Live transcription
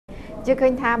ជា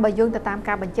ឃើញថាបើយោងទៅតាម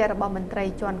ការបញ្ជាក់របស់មន្ត្រី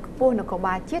ជាន់ខ្ពស់នគរ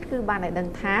បាលជាតិគឺបានឲ្យដឹង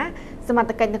ថាសមត្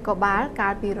ថកិច្ចនគរបាលកា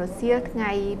លពីរសៀលថ្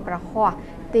ងៃប្រហ័ស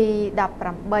ទី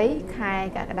18ខែ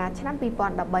កក្កដាឆ្នាំ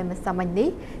2013ម្សិលមិញនេះ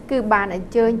គឺបានអញ្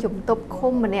ជើញជំទប់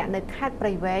ឃុំម្នាក់នៅខេត្តព្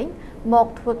រៃវែងមក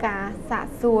ធ្វើការសាក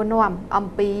សួរនាំអំ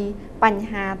ពីបញ្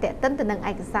ហាទាក់ទិនទៅនឹង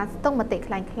ឯកសារស្ទង់មតិค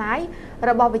ล้ายៗរ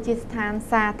បស់វិទ្យាស្ថាន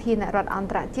សាធារណរដ្ឋអន្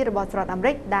តរជាតិរបស់សហរដ្ឋអាមេ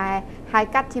រិកដែលហៅ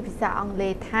កាត់ជាភាសាអង់គ្លេ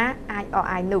សថា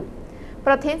IRI នោះ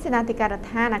ប្រធានសេនាធិការដ្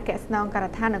ឋានអគ្គស្នងការ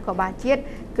ដ្ឋាននគរបាលជាតិ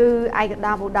គឺឯកឧត្ត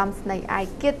មឧត្តមស្នេហ៍ឯក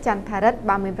គៀតចន្ទថារិទ្ធ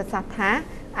បានមានប្រសាសន៍ថា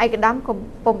ឯកឧត្តម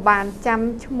ពុំបានចាំ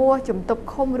ឈ្មោះជំទប់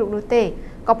ឃុំរូបនោះទេ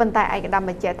ក៏ប៉ុន្តែឯកឧត្តម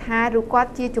បញ្ជាក់ថារូបគាត់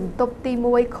ជាជំទប់ទី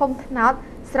1ឃុំថ្នោត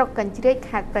ស្រុកកញ្ជ្រៀក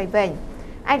ខេត្តព្រៃវែង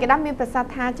ឯកឧត្តមមានប្រសាស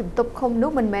ន៍ថាជំទប់ឃុំនោះ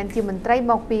មិនមែនជាមន្ត្រី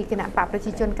មកពីគណៈបកប្រ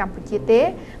ជាជនកម្ពុជាទេ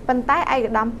ប៉ុន្តែឯកឧ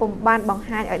ត្តមពុំបានបង្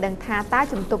ហាញឲ្យដឹងថាតើ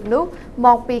ជំទប់នោះម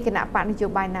កពីគណៈបកនយោ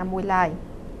បាយណាមួយឡើយ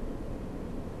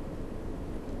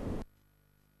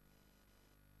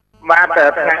បាទ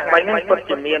ថ្ងៃមិញនេះពិត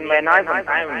ជាមានមែនហើយប៉ុន្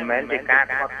តែមិនមែនជាការ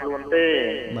ខ្វត់ខ្លួនទេ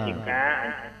ជាការ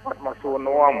គាត់មកសួរ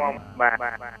នាំបាទ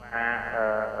ថា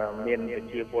មានប្រ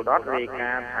ជាពលរដ្ឋរាយ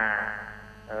ការណ៍ថា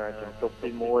ជំទប់ទី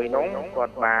1នោះគា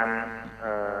ត់បាន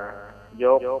យ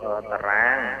កតារា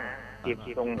ងជា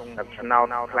ផ្ទុំឆ្នោត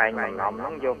ខ្លែងបន្លំ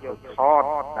នោះយកទៅថត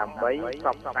ដើម្បីផ្ស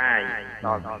ព្វផ្សាយដ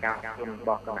ល់ការជុំរប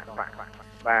ស់គណៈបក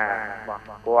បាទ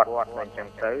គាត់អញ្ចឹង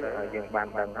ទៅយើងបាន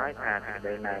ដឹងហើយថាសេចក្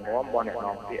តីណែនាំរបស់អ្នក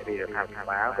នាំពាក្យរដ្ឋាភិ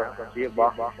បាលក៏ជារប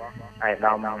ស់ឯកឧត្ត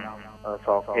មស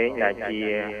ខេងដែលជា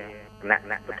គ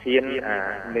ណៈប្រធាន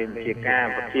លេខជាការ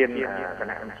ប្រធានគ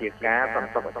ណៈបញ្ជាការសន្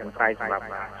តិសុខអចិន្ត្រៃយ៍សម្រាប់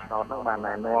ឆ្នោតនោះបាន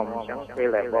ណែនាំអញ្ចឹងពេល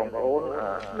ដែលបងប្អូន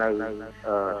នៅ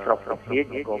ស្រុកប្រភេទ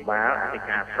នគរបាលអធិ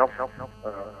ការស្រុក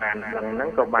បានដឹងហ្នឹង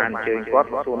ក៏បានអញ្ជើញគាត់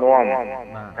មកសួរនាំ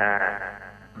ថា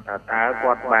តើ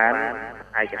គាត់បាន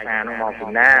ឯកសារនោះមកពី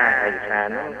ណាឯកសារ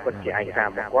នោះពិតជាឯកសារ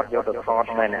របស់គាត់យកទៅថត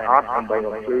មែនទេអត់ដើម្បី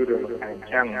បំភ្លឺរឿងអញ្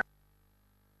ចឹង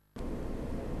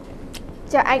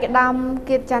ចាឯកឧត្តម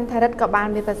គៀតចន្ទថារិទ្ធក៏បាន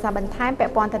មានប្រសាសន៍បន្ថែមពា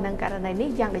ក់ព័ន្ធទៅនឹងករណីនេះ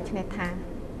យ៉ាងដូចនេះថា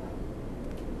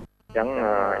អញ្ចឹង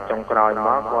ចុងក្រោយម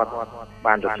កគាត់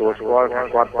បានទទួលស្គាល់ថា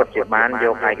គាត់ពិតជាបានយ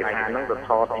កឯកសារហ្នឹងទៅថ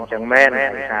តអញ្ចឹងមែនឯ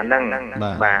កសារហ្នឹង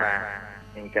បាទ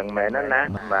អញ្ចឹងមែនណា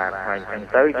បាទហើយអញ្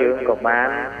ចឹងទៅយើងក៏បាន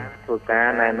ធ្វើការ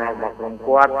ណែនាំមកក្រុម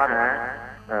គាត់ថា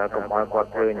កុំឲ្យគាត់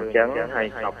ធ្វើអញ្ចឹងហើយ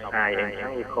ផ្សព្វផ្សាយអញ្ចឹង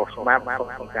វាខុសច្បាប់ខុស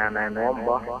ក្នុងការណែនាំរប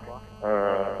ស់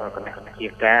គណៈជា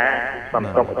ការសន្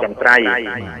តិសុខអចិន្ត្រៃយ៍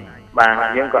បាទ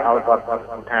យើងក៏ឲ្យគាត់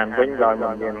ឋានវិញដោយមិ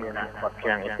នមានគាត់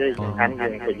ខាងអីទេសំខាន់យើ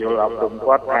ងបញ្យល់អប់រំ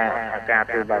គាត់ថាការ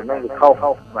ធ្វើបែបហ្នឹងវាខុស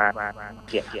បាទ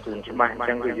ជាជូនច្បាស់អញ្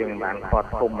ចឹងគឺយើងបានគាត់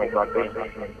គុំឲ្យគាត់ទេ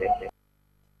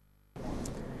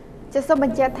ជាសូមប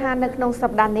ញ្ជាក់ថានៅក្នុងស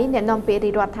ប្តាហ៍នេះអ្នកនាំពាក្យ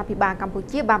រដ្ឋាភិបាលកម្ពុ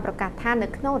ជាបានប្រកាសថានៅ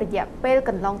ក្នុងរយៈពេលក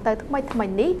ន្លងទៅថ្មី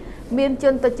នេះមានជ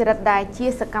នទុច្ចរិតដែលជា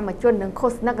សកម្មជននិងឃោ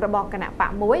សនិករបស់គណៈប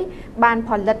កមួយបានផ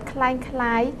លិតคล้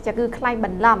ายជាគឺคล้ายប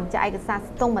ន្លំជាឯកសារ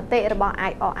ស្ទង់មតិរបស់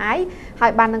IRI ហើ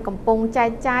យបាននឹងកំពុងចែក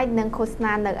ចាយនិងឃោស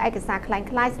នានៅឯកសារค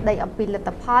ล้ายស្ដីអំពីលទ្ធ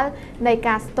ផលនៃ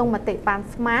ការស្ទង់មតិប៉ាន់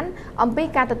ស្មានអំពី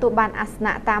ការទទួលបានអាស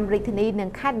នៈតាមរាជធានីនិង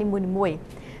ខេត្តនីមួយៗ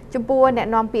ចំពោះអ្នក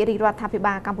នាំពាក្យរដ្ឋាភិ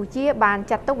បាលកម្ពុជាបាន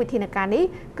ចាត់ទុកវិធានការនេះ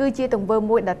គឺជាទង្វើ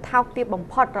មួយដ៏ថោកទាបបំ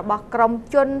ផុតរបស់ក្រុម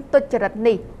ជនទុច្ចរិត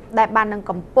នេះដែលបាននឹង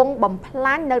កំពុងបំផ្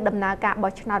លាញនៅដំណើរការ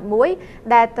បោះឆ្នោតមួយ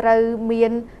ដែលត្រូវមា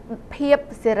នភាព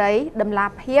សេរីតម្លា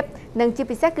ភាពនិងជា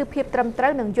ពិសេសគឺភាពត្រឹមត្រូ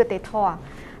វនិងយុត្តិធម៌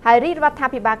ហើយរដ្ឋា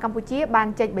ភិបាលកម្ពុជាបាន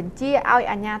ចេញបញ្ជាឲ្យ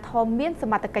អាជ្ញាធរមានស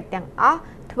មត្ថកិច្ចទាំងអស់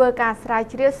ធ្វើការស្រាវ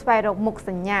ជ្រាវស្វែងរកមុខស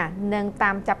ញ្ញានិង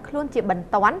តាមចាប់ខ្លួនជាបន្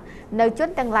ទាន់នៅជន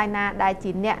ទាំងឡាយណាដែល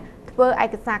ជាអ្នកធ្វើឯ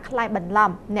កសារคล้ายបន្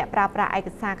លំអ្នកប្រើប្រាស់ឯក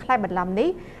សារคล้ายបន្លំនេះ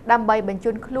ដើម្បីបញ្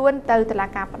ជូនខ្លួនទៅតុលា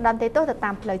ការផ្តន្ទាទោសទៅ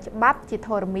តាមផ្លូវច្បាប់ជាធ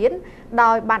រមាន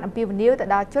ដោយបានអំពាវនាវទៅ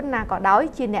ដល់ជនណាក៏ដោយ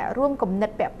ជាអ្នករួមគំនិត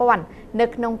ពាក់ព័ន្ធនៅ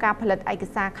ក្នុងការផលិតឯក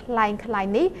សារคล้าย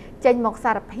នេះចេញមក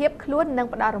សារភាពខ្លួននិង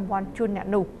ផ្តល់រង្វាន់ជូនអ្នក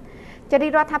នោះចរិ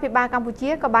រដ្ឋាភិបាលកម្ពុជា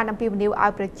ក៏បានអំពាវនាវឲ្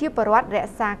យប្រជាពលរដ្ឋរ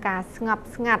ក្សាការស្ងប់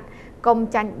ស្ងាត់កុំ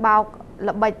ចាញ់បោក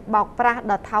ល្បិចបោកប្រាស់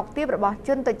ដ៏ថោកទាបរបស់ជ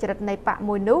នទុច្ចរិតនៃបក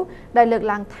មួយនោះដែលលើក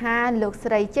ឡើងថាលោក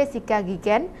ស្រី Jessica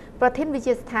Gigan ប្រធានវិទ្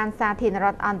យាស្ថានសាធារណរ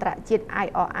ដ្ឋអន្តរជាតិ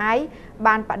IRI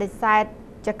បានបដិសេធ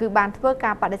គឺបានធ្វើ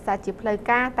ការបដិសេធជាផ្លូវ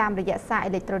ការតាមរយៈសារ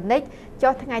អេឡិចត្រូនិក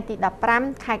ចុះថ្ងៃទី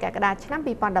15ខែកក្កដាឆ្នាំ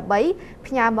2013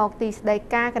ផ្ញើមកទីស្តី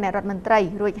ការគណៈរដ្ឋមន្ត្រី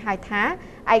រួចហៅថា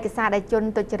ឯកសារដែលជន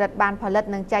ទុច្ចរិតបានផលិត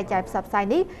និងចែកចាយផ្សព្វផ្សាយ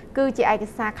នេះគឺជាឯក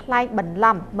សារคล้ายបន្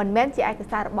លំមិនមែនជាឯក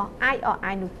សាររបស់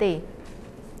IRI នោះទេ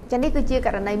ចានេះគឺជាក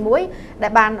រណីមួយដែ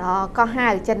លបានកោះហៅ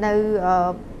ចិននៅ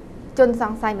ជនស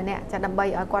ង្ស័យម្នាក់ចាដើម្បី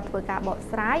ឲ្យគាត់ធ្វើការបក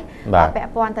ស្រាយពា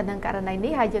ក់ព័ន្ធទៅនឹងករណី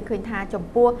នេះហើយយើងឃើញថាចំ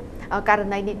ពោះករ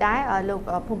ណីនេះដែរលោក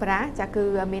ភូមិរាចាគឺ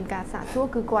មានការសាកសួរ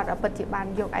គឺគាត់ពិតជាបាន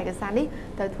យកឯកសារនេះ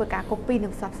ទៅធ្វើការ copy និ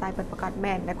ងផ្សព្វផ្សាយពិតប្រាកដ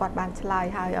មែនដែលគាត់បានឆ្លើយ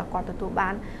ហើយគាត់ទទួលបា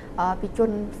នពីជន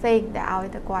ផ្សេងដែលឲ្យ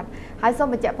ទៅគាត់ហើយសូម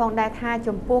បញ្ជាក់ផងដែរថា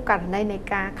ចំពោះករណីនៃ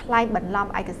ការក្លែងបន្លំ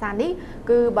ឯកសារនេះ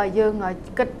គឺបើយើង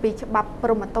គិតពីច្បាប់ព្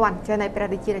រហ្មទណ្ឌចេះនៃព្រះ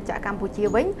រាជាណាចក្រកម្ពុជា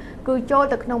វិញគឺចូល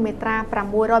ទៅក្នុងមាត្រា626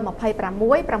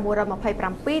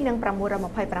 627និង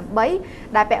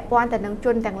628ដែលពាក់ព័ន្ធទៅនឹងជ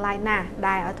នទាំងឡាយណា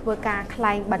ដែលធ្វើការក្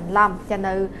លែងបន្លំចេះ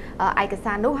នៅឯក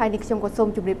សារនោះហើយនេះខ្ញុំក៏សូម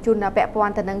ជម្រាបជូនពាក់ព័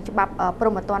ន្ធទៅនឹងច្បាប់ព្រ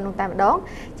ហ្មទណ្ឌនោះតែម្ដង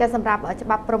ចាសម្រាប់ច្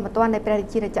បាប់ព្រហ្មទណ្ឌនៃព្រះរា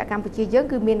ជាណាចក្រកម្ពុជាយើង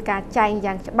គឺមានការចែង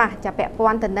យ៉ាងច្បាស់ចាពាក់ព័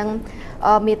ន្ធទៅនឹង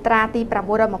មាត្រាទី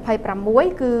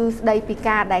626គឺស្ដីពី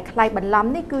ការដែលក្លែងបន្លំ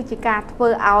នេះគឺជាការធ្វើ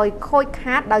ឲ្យខូច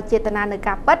ខាតដោយចេតនានៅ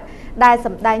ការពិតដែលស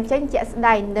ម្ដែងចេញជាក់ស្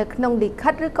ដែងនៅក្នុងលិខិ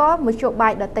តឬក៏មធ្យោបា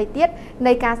យដទៃទៀត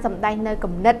នៃការសម្ដែងនៅ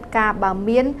គំនិតការបើ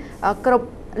មានគ្រប់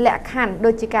លក្ខខណ្ឌដូ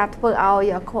ចជាការធ្វើឲ្យ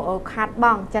ខាតប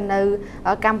ង់ចានៅ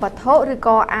កម្មវត្ថុឬ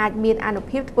ក៏អាចមានអនុ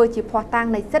ភាពធ្វើជាភស្តុតាង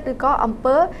នៃសិទ្ធិឬក៏អំ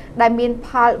ពើដែលមានផ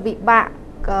លវិបាក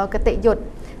គតិយុត្ត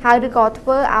ហើយឬក៏ធ្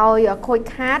វើឲ្យខូច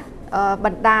ខាតប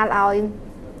ណ្ដាលឲ្យ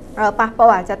ប៉ះពា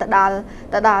ល់អាចទៅដល់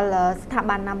ស្ថា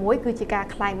ប័នណាមួយគឺជាការ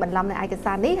ក្លែងបន្លំនៃឯក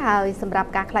សារនេះហើយសម្រាប់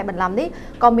ការក្លែងបន្លំនេះ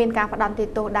ក៏មានការផ្ដន្ទា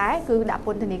ទោសដែរគឺដាក់ព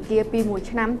ន្ធនាគារពី1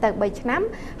ឆ្នាំទៅ3ឆ្នាំ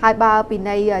ហើយបើពី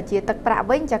នៃជាទឹកប្រាក់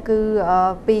វិញចាគឺ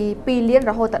ពី2លាន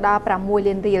រហូតដល់6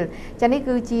លានរៀលចានេះ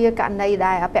គឺជាករណី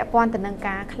ដែលពាក់ព័ន្ធទៅនឹង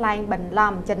ការក្លែងបន្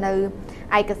លំចានៅ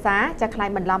ឯកសារចាក្លែង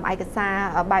បន្លំឯកសារ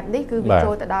បែបនេះគឺវាចូ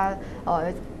លទៅដល់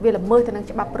វាល្មើសទៅនឹង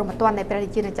ច្បាប់ព្រហ្មទណ្ឌនៃព្រះរា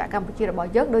ជាណាចក្រកម្ពុជារបស់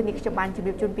យើងដោយនេះខ្ញុំបានជម្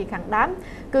រាបជូនពីខាងដើម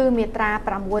គឺមាត្រា626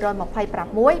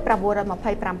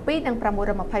 627និង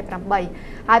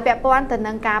628ហើយពាក់ព័ន្ធទៅ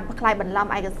នឹងការក្លែងបន្លំ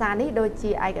ឯកសារនេះដូច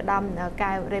ជាឯកឧត្តម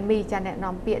កែវរេមីចាអ្នក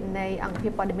នាំពាក្យនៃអង្គភា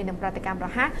ពព័ត៌មាននិងប្រតិកម្មរ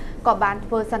ហ័សក៏បាន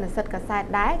ធ្វើសន្និសីទកាសែត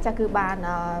ដែរចាគឺបាន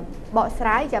បកស្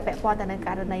រាយចាពាក់ព័ន្ធទៅនឹងក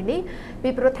រណីនេះពី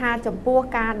ព្រោះថាចំពោះ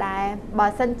ការដែលបើ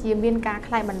សិនជាមានការ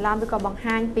ក្លែងបន្លំឬក៏បង្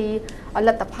ហាញពីល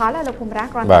ទ្ធផលលោកភូមិរា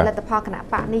គ្រាន់តែលទ្ធផលគណៈ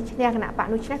បកនេះឈ្នះគណៈបក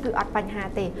នោះឈ្នះគឺអត់បញ្ហា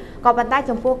ទេក៏ប៉ុន្តែ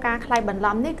ចំពោះការក្លែងបន្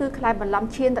លំនេះគឺក្លែងបន្លំ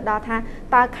ឈានទៅដល់ថា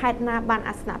តើខេត្តណាបាន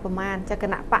អាសនៈប្រមាណចាគ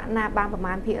ណៈបកណាបានប្រ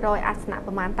មាណភាគរយអាសនៈ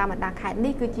ប្រមាណតាមបណ្ដាខេត្ត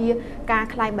នេះគឺជាការ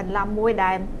ក្លែងបន្លំមួយ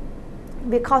ដែល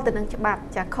វាខុសទៅនឹងច្បាប់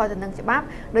ចាខុសទៅនឹងច្បាប់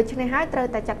ដូច្នេះហើយត្រូវ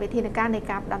តែចាត់វិធានការនៃ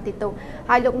ការផ្ដន្ទាទោស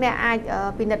ហើយលោកអ្នកអាច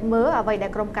ពិនិត្យមើលអ្វីដែ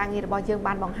លក្រុមការងាររបស់យើង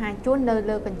បានបង្ហាញជូននៅ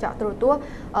លើកញ្ចក់ទូរទស្សន៍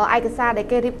ឯកសារដែល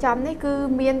គេរៀបចំនេះគឺ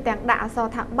មានទាំងដាក់អក្សរ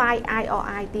ថា by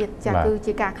IRI ទៀតចាគឺ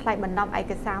ជាការក្លែងបន្លំឯ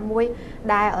កសារមួយ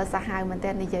ដែលសាហាវមែន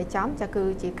ទែននិយាយចំចាគឺ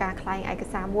ជាការក្លែងឯក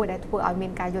សារមួយដែលធ្វើឲ្យមា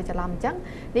នការយល់ច្រឡំអញ្ចឹង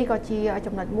នេះក៏ជា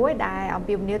ចំណុចមួយដែលអំ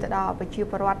ពាវនាវទៅដល់ប្រជា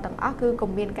ពលរដ្ឋទាំងអស់គឺ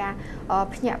កុំមានការ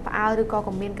ភ្ញាក់ផ្អើលឬក៏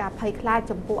កុំមានការភ័យខ្លាច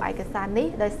ចំពោះឯកសារនេះ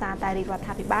ដោយសារតែរាជរដ្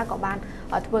ឋាភិបាលក៏បាន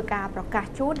ធ្វើការប្រកាស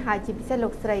ជូនហើយជាពិសេសលោ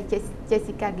កស្រី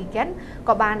Jessica Gigan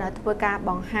ក៏បានធ្វើការ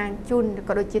បង្ហាញជូន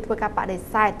ក៏ដូចជាធ្វើការបដិ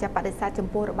សេធចំ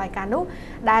ពោះរបាយការណ៍នោះ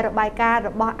ដែលរបាយការណ៍រ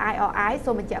បស់ IRI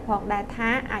សូមបញ្ជាក់ផងដែរថា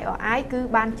IRI គឺ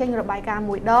បានចេញរបាយការណ៍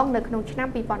មួយដងនៅក្នុងឆ្នាំ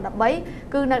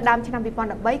2013គឺនៅដើមឆ្នាំ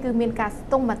2013គឺមានការស្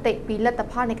ទង់មតិពីលទ្ធ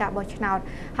ផលនៃការបោះឆ្នោត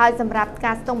ហើយសម្រាប់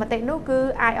ការស្ទង់មតិនោះគឺ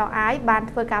IRI បាន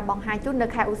ធ្វើការបង្ហាញជូននៅ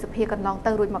ខែឧសភាកន្លង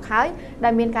ទៅរួចមកហើយដែ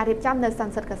លមានការរៀបចំនៅសន្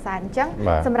និសីទកាសែតអញ្ចឹង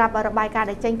សម្រាប់របាយការណ៍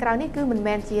ដែលចេញក្រោយនេះគឺមិន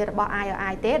មែនជារបស់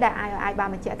IRI ទេដែល IRI បាន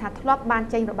បញ្ជាក់ថាធ្លាប់បាន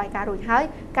ចេញរបាយការណ៍រួចហើយ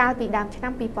កាលពីដើមឆ្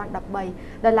នាំ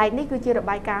2013ដោយឡែកនេះគឺជារ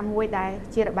បាយការណ៍មួយដែល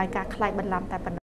ជារបាយការណ៍ក្លែងបន្លំតែប៉ុណ្ណោះ